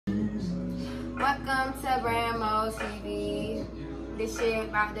Welcome to Brand Mo TV. This shit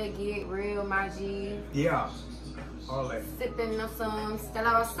about to get real, my G. Yeah. All that. Sipping on some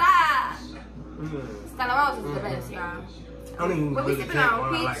Stella Rosa. Stella Rosa is the best, y'all. I don't even what we really sipping drink on?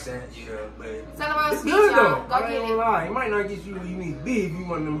 one Peach? like that, yeah, but Stella Rosa it's peach, good though. y'all. Go I get ain't it. gonna lie. It might not get you where you need to be if you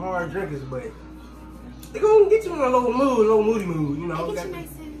one of them hard drinkers, but they gonna get you in a little mood, a little moody mood, you know. They get you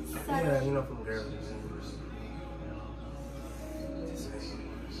nice and settled. Yeah, you know, from girls.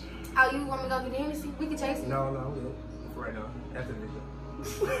 Oh, you want me to go get the Hennessy? We can chase it. No, I'm good. For right now. After the video.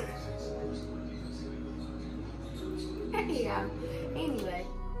 Yeah. Anyway.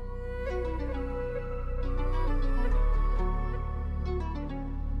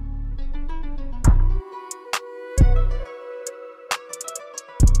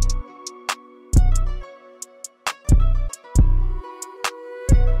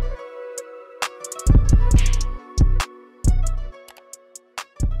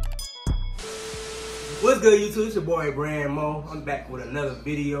 What's good, YouTube? It's your boy Brand Mo. I'm back with another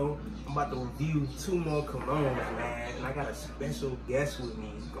video. I'm about to review 2 more colognes, man. And I got a special guest with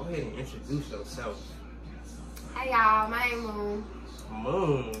me. Go ahead and introduce yourself. Hey y'all, my name Moon.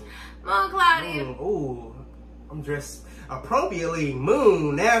 Moon. Moonclaudia. Ooh, I'm dressed appropriately.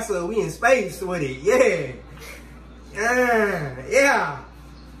 Moon. NASA, we in space with it. Yeah.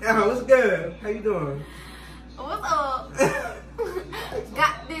 Yeah. What's good? How you doing? What's up?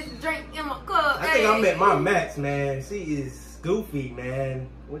 Got this drink in my cup. I think I met my Max, man. She is goofy, man.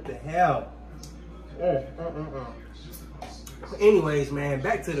 What the hell? Anyways, man,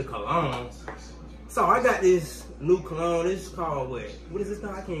 back to the cologne. So I got this new cologne. This is called what? What is this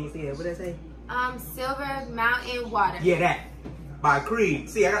called? I can't even see it. What did I say? Silver Mountain Water. Yeah, that. By Creed.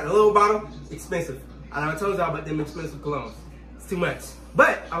 See, I got the little bottle. Expensive. I done told y'all about them expensive colognes. It's too much.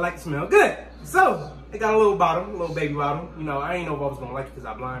 But I like to smell good. So I got a little bottle, a little baby bottle. You know, I ain't know if I was gonna like it because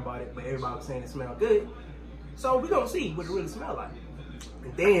I blind bought it, but everybody was saying it smelled good. So we gonna see what it really smell like.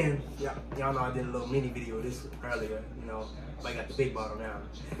 And then, y'all know I did a little mini video of this earlier, you know. I got the big bottle now.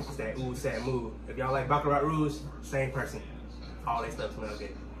 It's that Oud Satin. If y'all like Baccarat Rouge, same person. All that stuff smells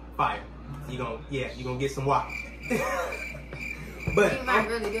good. Fire. So you gonna get some wop. But you might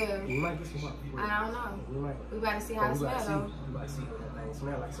really do. You might get some wop. I don't know. You might. We about to see how it smells though. We about to see what that thing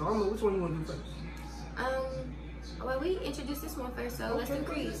smell like. So which one you wanna do first? Well, we introduced this one first, so let's do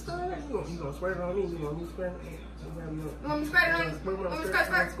Creed. You gonna squirt it on me? You want me to squirt it? You want me to squirt it on you? You want me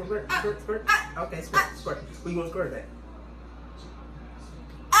to squirt? Okay, squirt. Where you gonna squirt that?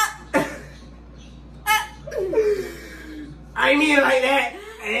 I ain't mean it like that.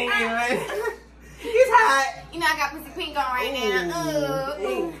 I ain't mean it like that. It's hot. You know I got pussy pink on right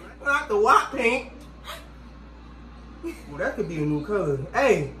now. Not the wop pink. Well, that could be a new color.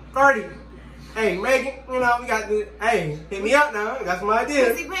 Hey, Cardi. Hey, Megan, you know, we got the, hey, hit me up now. I got some ideas.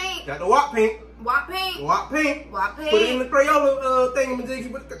 Pussy pink. Got the wop pink. Wop pink. Wop pink. Wop pink. Put it in the Crayola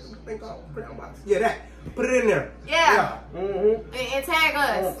thingamajiggy. What the thing called? Crayon box. Yeah, that. Put it in there. Yeah. Mm-hmm. And tag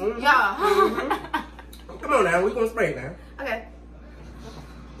us. Mm-hmm. Y'all. Come on now, we gonna spray it now. Okay.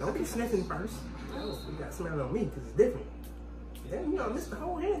 Don't be sniffing first. You gotta smell it on me because it's different. Then, you know, miss the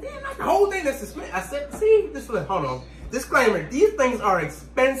whole hand. Damn, not the whole thing that's expensive. I said, see, hold on. Disclaimer, these things are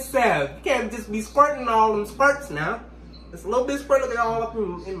expensive. You can't just be squirting all them squirts now. It's a little bit squirting all up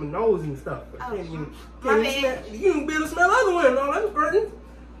in my nose and stuff. Oh, you can be able to smell the other one and all that squirting.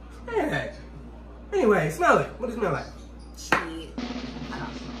 Yeah. Anyway, smell it. What does it smell like? Shit.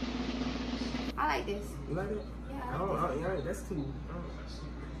 I like this. You like it? Yeah. That's too...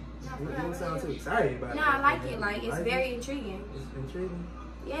 You No, don't sound too excited about it. No, I like it. Like, it's very intriguing. It's intriguing?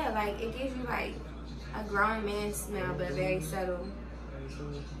 Yeah, like, it gives you, like, a grown man smell, but very subtle.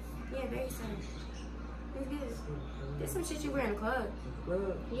 Yeah, very subtle. It's good. There's some shit you wear in the club.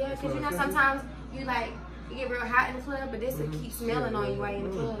 Yeah, because, you know, sometimes you get real hot in the club, but this will keep smelling on you while you're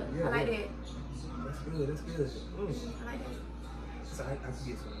in the club. Yeah, I like that. That's good. I like that. So I could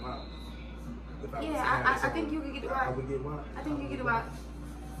get some wop. Yeah, I think you could get the I wop. would get wop. I think you get the wop.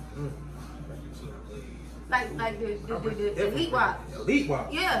 Like the elite wop. Elite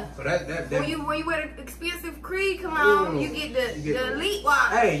wop. Yeah. So that when you wear the expensive Creed cologne, you get the elite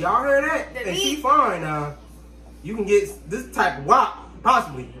wop. Hey, y'all heard that? And she fine now. You can get this type of wop,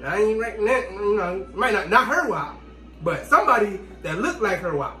 possibly. I ain't reckon that, you know, might not her wop, but somebody that look like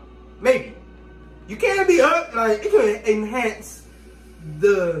her wop. Maybe. You can't be up, like, it can enhance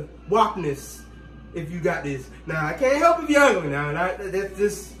the wopness if you got this. Now, I can't help if you're ugly now. That's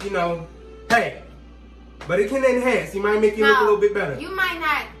just, you know, hey. But it can enhance. You might make you look a little bit better. You might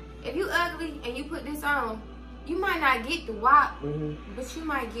not, if you ugly and you put this on, you might not get the WAP, but you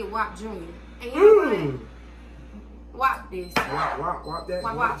might get WAP Junior. And you know what? Wop this. Wop that.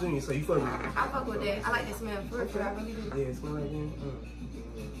 Wop. Junior, so you fuck with it. I fuck with that. I like the smell. For sure, I really do. Yeah, it smell like that.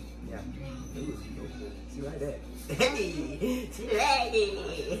 Yeah. See like that. Hey, see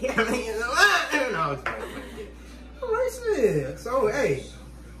like that. No, it's fine. Alright, shit. So, hey,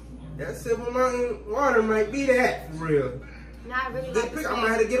 that Silver Mountain water might be that for real. Nah, I really like I might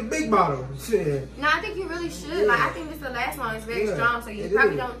have to get a big bottle. Shit. No, I think you really should. Yeah. Like, I think this is the last one. It's very strong, so you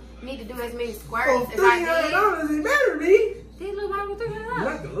probably don't need to do as many squirts as I did. $300 it better be. This little bottle was $300.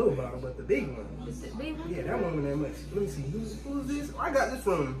 Not the little bottle, but the big one. The big one? Yeah, that one wasn't that much. Let me see. Who's this? I got this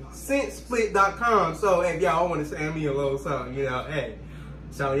from scentsplit.com. So, hey, y'all want to send me a little something, you know, hey,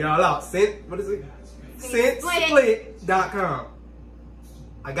 shout y'all out. What is it? Scentsplit.com.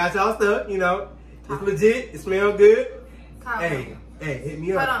 I got y'all stuff, you know. It's legit. It smells good. Hey, hit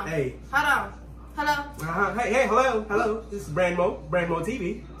me up. Hold on. Hey. Hold on. Hello? Hey, hello. This is Brandmo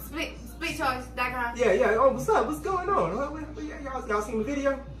TV. Splitchoice.com. Yeah. Oh, what's up? What's going on? Y'all seen the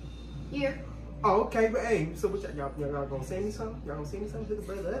video? Yeah. Oh, okay, but hey, so what y'all gonna send me something? Y'all gonna send me something to the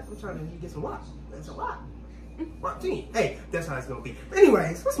brother up? I'm trying to get some wop. That's a wop. Wop team. Hey, that's how it's gonna be. But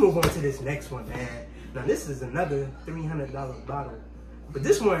anyways, let's move on to this next one, man. Now this is another $300 bottle. But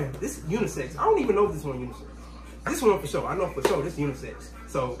this one, this is unisex. I don't even know if this one unisex. This one for sure. I know for sure this is unisex.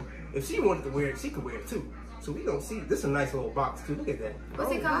 So if she wanted to wear it, she could wear it too. So we gonna see. This is a nice little box too. Look at that.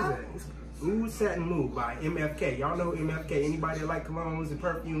 What's it called? Oud Satin Move by MFK. Y'all know MFK. Anybody that like colognes and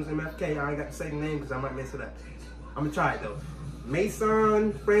perfumes, MFK. I ain't got to say the name because I might mess it up. I'm gonna try it though.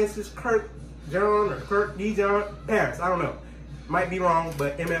 Maison, Francis, Kurkdjian or Kurkdjian, Paris. I don't know. Might be wrong,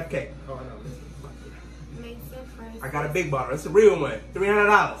 but MFK. Oh no. Maison, Francis. I got a big bottle. It's a real one.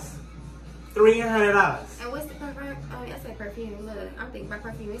 $300. $300. And what's the perfume? Oh, I said perfume. Look, I'm thinking about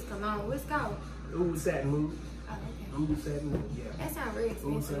perfume. It's Cologne. What's it called? Oud Satin Move. Oh, okay. Oud Satin Move, yeah. That sounds really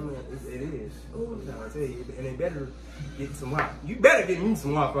expensive. It is. Ooh. I tell you, and they better get some wop. You better get me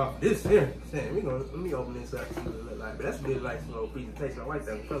some wop off this here. Let me open this up and see what it look like. But that's a good, like, little presentation. I like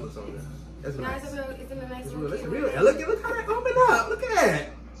that colors on there. That's nice. It's a nice That's one. That's real. And look how that open up. Look at that.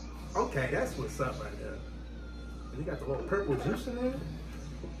 Okay, that's what's up right there. And you got the little purple juice in there.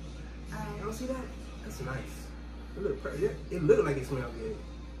 You don't see that? That's nice. It look like it smells good.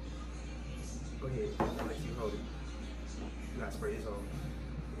 Go ahead. I'll let you hold it. You gotta spray this on.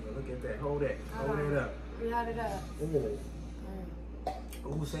 Yeah, look at that. Hold that. Hold it up. We hold it up.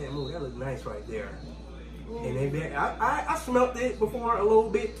 Oh, Satin Move. That look nice right there. Ooh. And then I smelt it before a little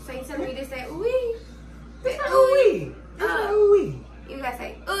bit. So you telling me this say ooey? It's not ooey. It's not ooey. You gotta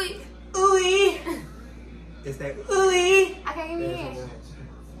say ooey. Ooey. It's that ooey. I can't give me in.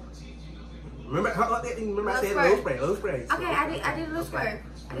 Remember I said little spray. Okay, I did a little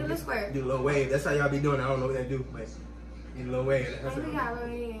squirt. Do a little wave. That's how y'all be doing. I don't know what they do, but do a little wave. That's we got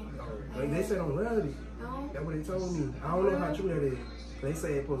really in. They said don't rub it. No. That's what they told me. I don't know how true that is. They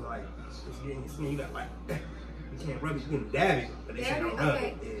say it's supposed to like just get in your skin. You got like you can't rub it. You can dab it, but they say don't rub it.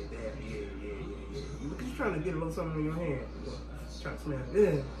 Yeah, dab it. Yeah. Because you're trying to get a little something in your hand. Trying to smell it.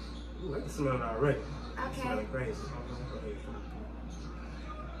 Yeah. Ooh, I can smell it already. Okay. Smelling crazy.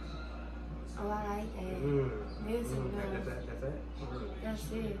 Oh, I like that. That's it. That's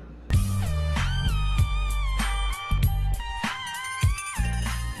it.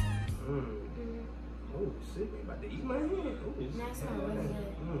 Oh, shit. I'm about to eat my hand. That sounds really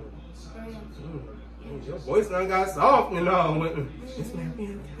good. Your voice done got soft and all. It's not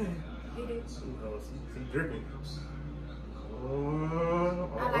being good. It is. She's dripping. I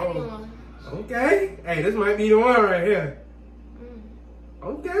like the one. Okay. Hey, this might be the one right here.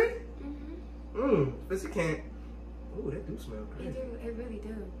 Okay. But you can't. Ooh, that do smell good. It really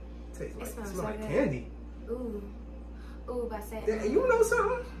do. Tastes like candy. Ooh, by Satin. Yeah, you know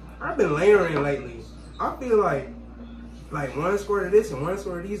something? I've been layering lately. I feel like one squirt of this and one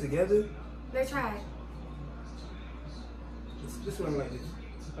squirt of these together. Let's try it. This one like this.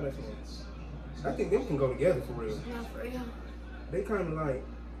 How that smell? I think them can go together for real. No, for real. They kind of like.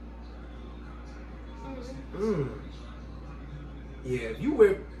 Yeah, if you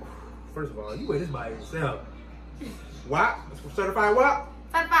wear. First of all, you wear this by yourself. WAP? Certified WAP?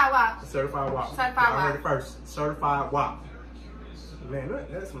 Certified WAP. Certified WAP. Certified WAP. I heard it first. Certified WAP. Man,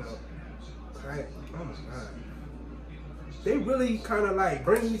 that smells. Right. Oh my God. They really kind of like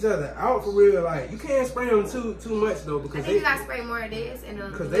bring each other out for real. Like you can't spray them too much though because you gotta spray more of this and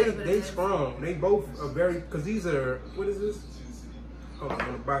because they strong. They both are very because these are what is this? Hold on,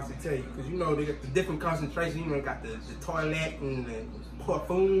 I'm about to tell you because you know they got the different concentration. You know, they got the toilet and the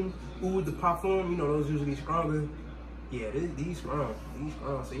parfum, Oud the parfum. You know those usually stronger. Yeah, these strong. These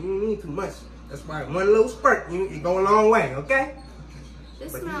strong. So you don't need too much. That's why one little spurt, it go a long way. Okay.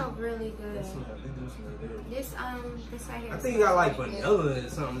 This smells really good. They do smell good. This right here. I think I like vanilla or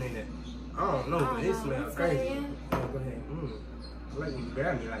something in it. I don't know, but it smells crazy. Oh, go ahead. I like when you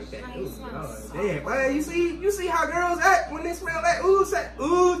grab me like that. Ooh, oh, damn. Well, you see how girls act when they smell that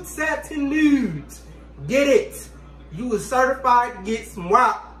Oud Satin nudes. Get it. You was certified to get some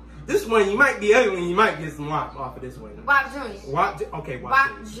WAP. This one, you might be ugly and you might get some WAP off of this one. WAP Junior. Okay,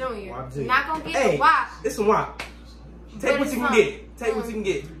 WAP Junior. WAP Junior. Not gonna get the WAP. It's some WAP. Take what you can get. Take what you can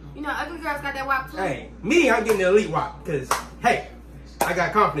get. You know, ugly girls got that WAP too. Hey, me, I'm getting the elite WAP because, hey, I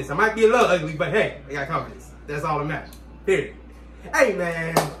got confidence. I might be a little ugly, but hey, I got confidence. That's all that matters. Period. Hey,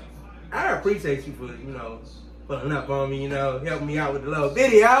 man, I appreciate you for, you know, pulling up on me, you know, helping me out with the little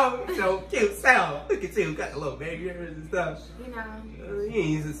video. You know, cute self. Look at you, got the little baby ears and stuff. You know. You ain't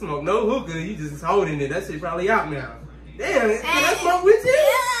even smoke no hookah. You just holding it. That shit probably out now. Damn, can I smoke with you?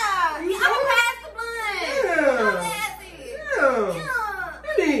 Yeah. I'm gonna pass the blunt. Yeah. I'm pass it.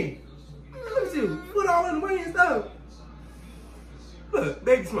 Yeah. Really? Look at you. Put all in the way and stuff. Look,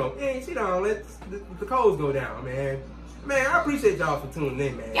 baby smoke. Yeah, she don't let the coals go down, man. Man, I appreciate y'all for tuning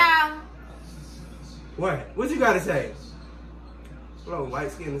in, man. Yeah. What you gotta say? Hello,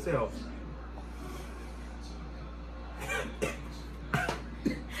 light skin self.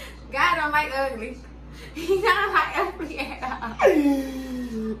 God don't like ugly. He don't like ugly at all.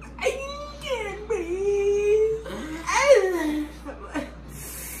 I can't breathe.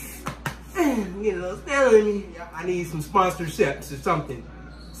 I'm getting a little stale in me. I need some sponsorships or something.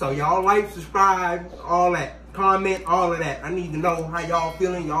 So y'all like, subscribe, all that. Comment, all of that. I need to know how y'all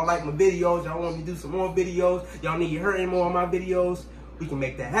feeling. Y'all like my videos. Y'all want me to do some more videos. Y'all need her in more of my videos. We can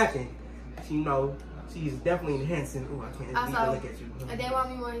make that happen. You know, she's definitely enhancing. Oh, I can't also, look at you. If they want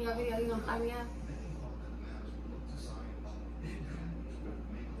me more in your video, you gonna fly me out?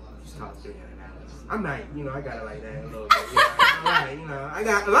 Just talk to her. I'm not, you know, I got it like that a little bit. You know, alright, you know, I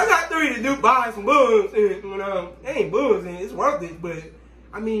got 3 to do buy some booze, and you know, it ain't booze, and it's worth it. But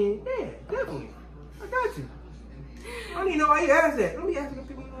I mean, yeah, definitely, I got you. I don't even know why you asked that. Don't be asking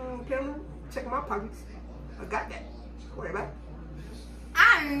people on camera. Checking my pockets. I got that. Don't worry about it.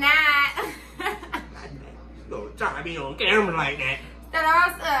 I'm not. Don't try to be on camera like that. Stella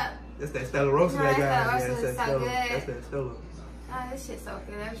Rosa. That's that Stella Rosa No, that guy. Stella Yeah, Rosa is so good. That's that Stella. Oh, this shit's so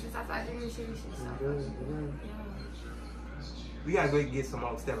good. Ever since I started drinking this shit's so good. Yeah. We gotta go get some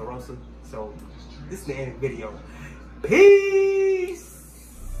more Stella Rosa. So, this is the end of the video. Peace!